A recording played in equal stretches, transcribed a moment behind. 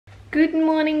Good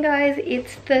morning guys,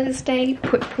 it's Thursday.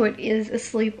 Put is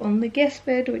asleep on the guest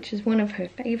bed, which is one of her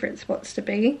favourite spots to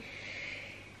be.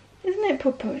 Isn't it,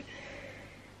 Put?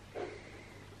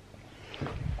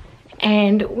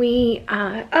 And we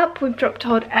are up, we've dropped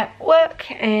Todd at work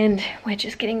and we're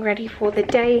just getting ready for the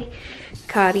day.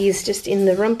 Cardi is just in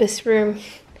the rumpus room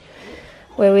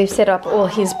where we've set up all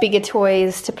his bigger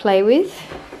toys to play with.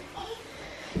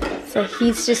 So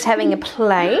he's just having a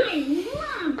play.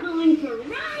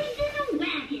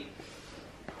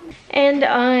 And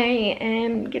I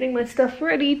am getting my stuff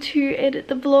ready to edit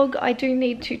the vlog. I do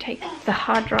need to take the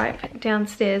hard drive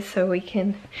downstairs so we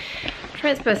can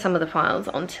transfer some of the files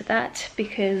onto that,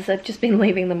 because I've just been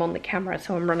leaving them on the camera,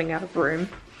 so I'm running out of room.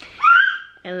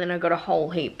 And then I've got a whole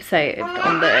heap saved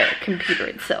on the computer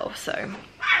itself, so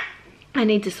I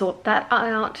need to sort that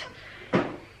out.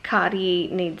 Cardi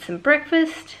needs some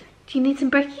breakfast. Do you need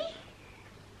some brekkie?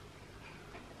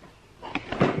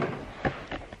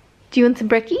 Do you want some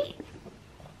brekkie?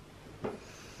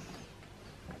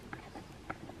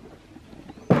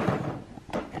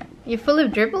 You're full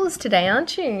of dribbles today,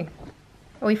 aren't you?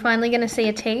 Are we finally going to see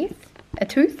a teeth? A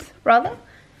tooth, rather?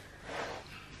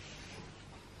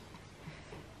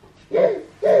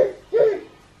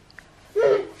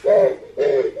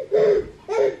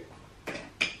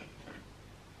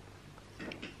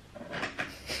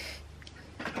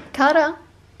 Carter.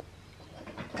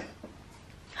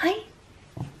 Hi.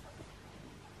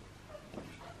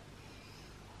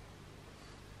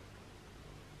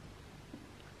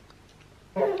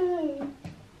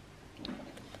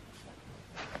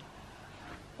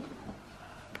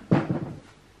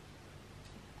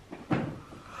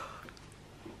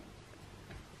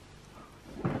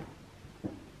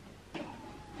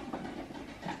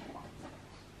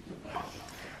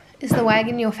 Is the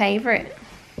wagon your favourite?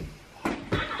 I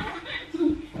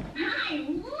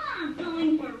love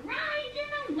going for rides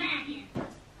in the wagon.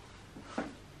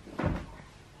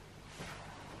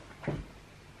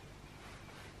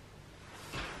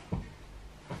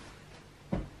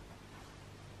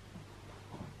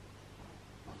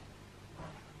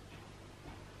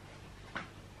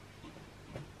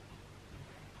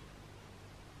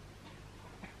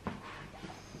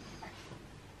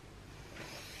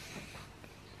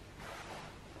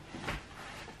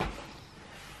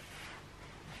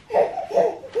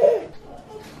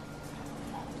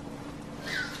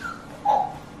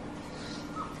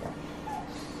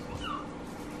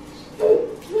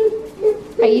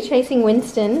 Are you chasing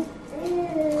Winston?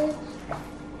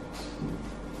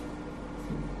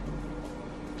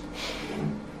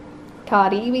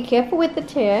 Cardi, be careful with the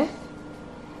chair.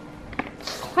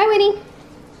 Hi, Winnie.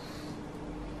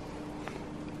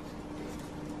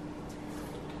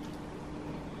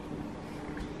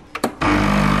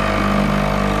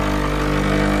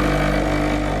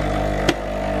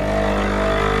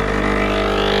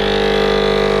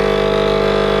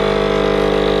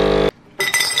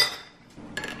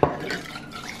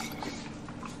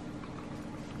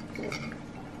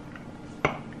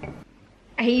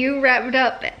 Are you wrapped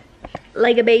up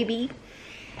like a baby?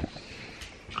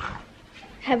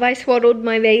 Have I swaddled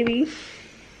my baby?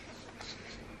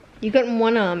 You got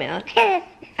one arm out.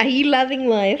 Are you loving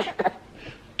life?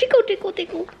 Tickle, tickle,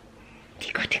 tickle.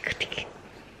 Tickle, tickle, tickle.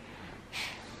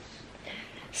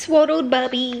 Swaddled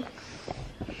Bubby.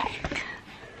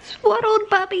 Swaddled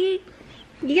Bubby.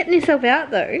 You're getting yourself out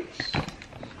though.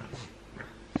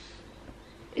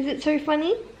 Is it so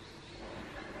funny?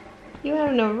 You were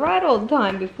having a right old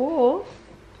time before.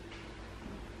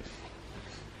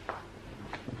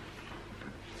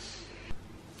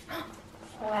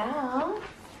 Wow.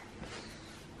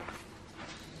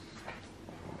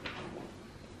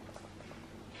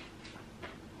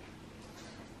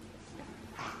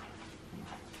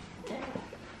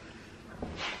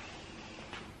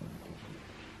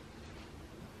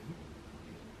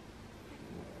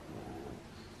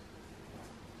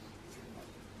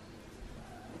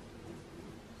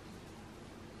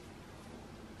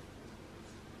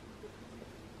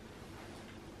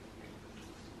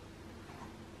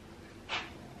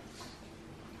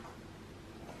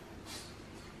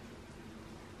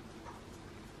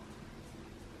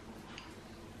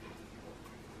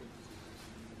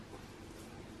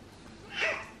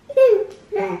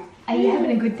 Are you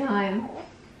having a good time?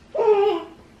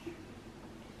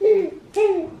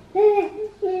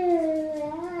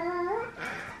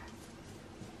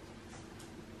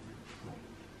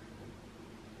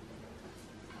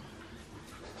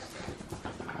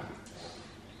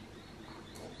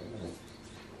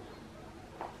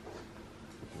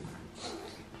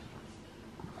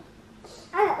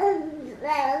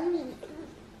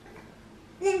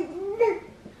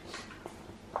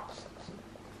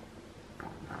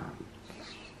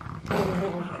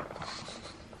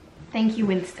 Thank you,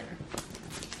 Winston.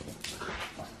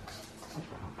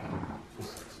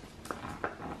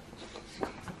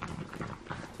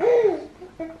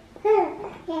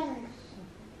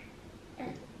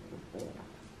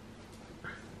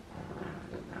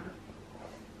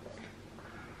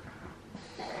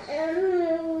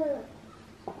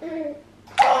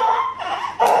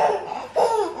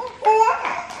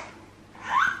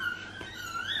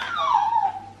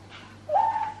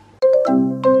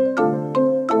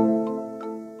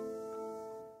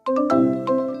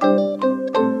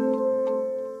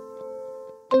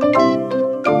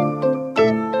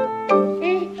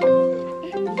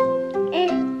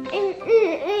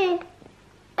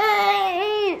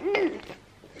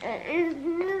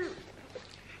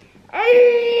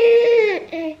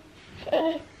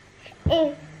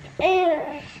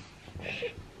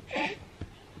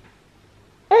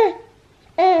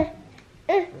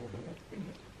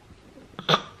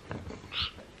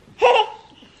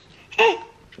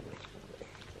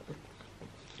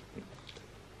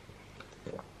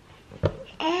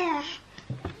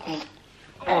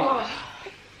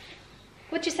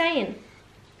 What you saying?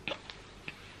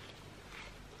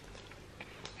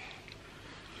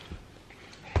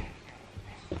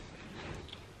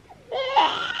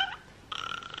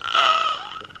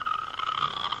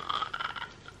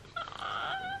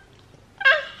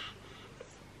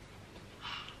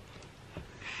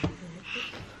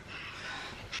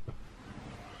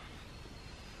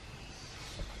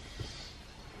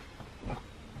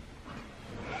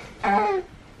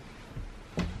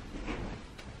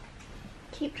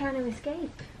 Keep trying to escape.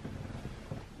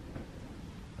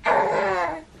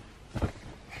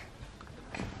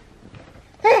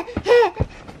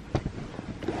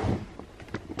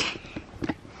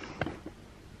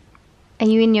 Are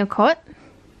you in your cot?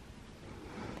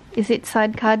 Is it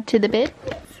sidecarred to the bed?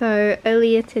 So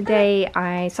earlier today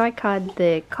I sidecarred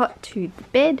the cot to the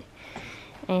bed,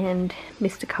 and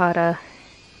Mr. Carter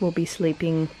will be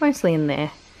sleeping mostly in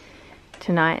there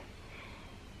tonight.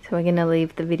 So we're gonna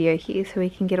leave the video here so we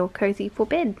can get all cozy for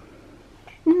bed.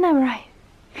 Isn't that right?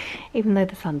 Even though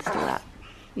the sun's still out.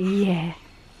 Yeah.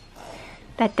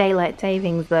 That daylight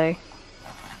savings though.